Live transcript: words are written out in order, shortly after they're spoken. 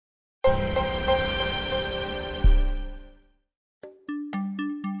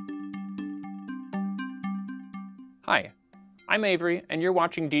Hi, I'm Avery and you're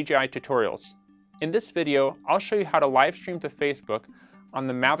watching DJI Tutorials. In this video, I'll show you how to live stream to Facebook on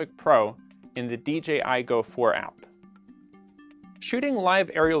the Mavic Pro in the DJI Go 4 app. Shooting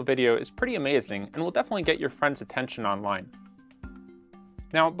live aerial video is pretty amazing and will definitely get your friends' attention online.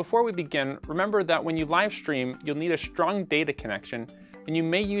 Now, before we begin, remember that when you live stream, you'll need a strong data connection and you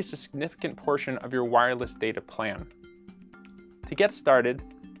may use a significant portion of your wireless data plan. To get started,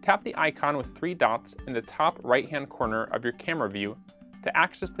 tap the icon with 3 dots in the top right-hand corner of your camera view to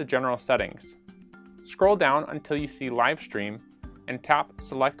access the general settings. Scroll down until you see Live Stream and tap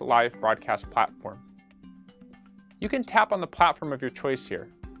Select Live Broadcast Platform. You can tap on the platform of your choice here.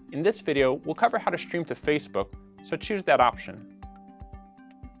 In this video, we'll cover how to stream to Facebook, so choose that option.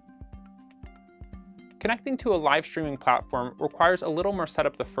 Connecting to a live streaming platform requires a little more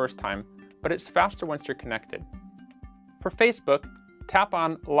setup the first time, but it's faster once you're connected. For Facebook, tap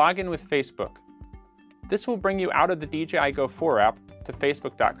on Login with Facebook. This will bring you out of the DJI Go 4 app to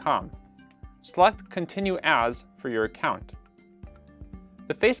facebook.com. Select Continue As for your account.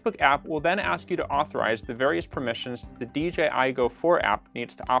 The Facebook app will then ask you to authorize the various permissions the DJI Go 4 app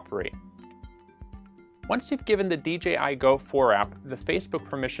needs to operate. Once you've given the DJI Go 4 app the Facebook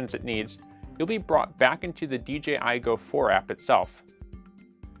permissions it needs, you'll be brought back into the DJI Go 4 app itself.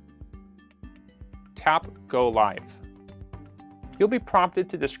 Tap Go Live. You'll be prompted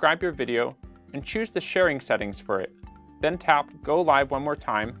to describe your video and choose the sharing settings for it. Then tap Go Live one more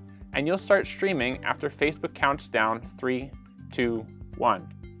time and you'll start streaming after Facebook counts down 3, 2,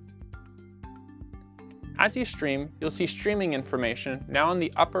 1. As you stream, you'll see streaming information now in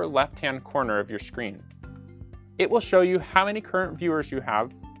the upper left-hand corner of your screen. It will show you how many current viewers you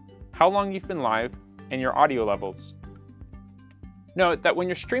have, how long you've been live, and your audio levels. Note that when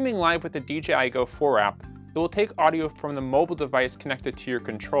you're streaming live with the DJI Go 4 app, it will take audio from the mobile device connected to your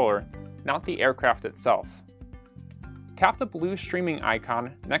controller, not the aircraft itself. Tap the blue streaming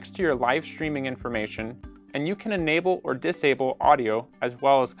icon next to your live streaming information, and you can enable or disable audio as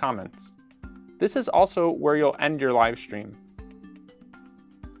well as comments. This is also where you'll end your live stream.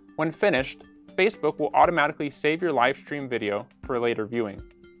 When finished, Facebook will automatically save your live stream video for later viewing.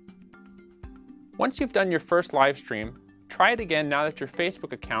 Once you've done your first live stream, try it again now that your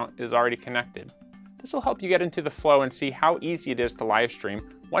Facebook account is already connected. This will help you get into the flow and see how easy it is to live stream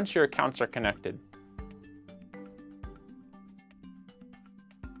once your accounts are connected.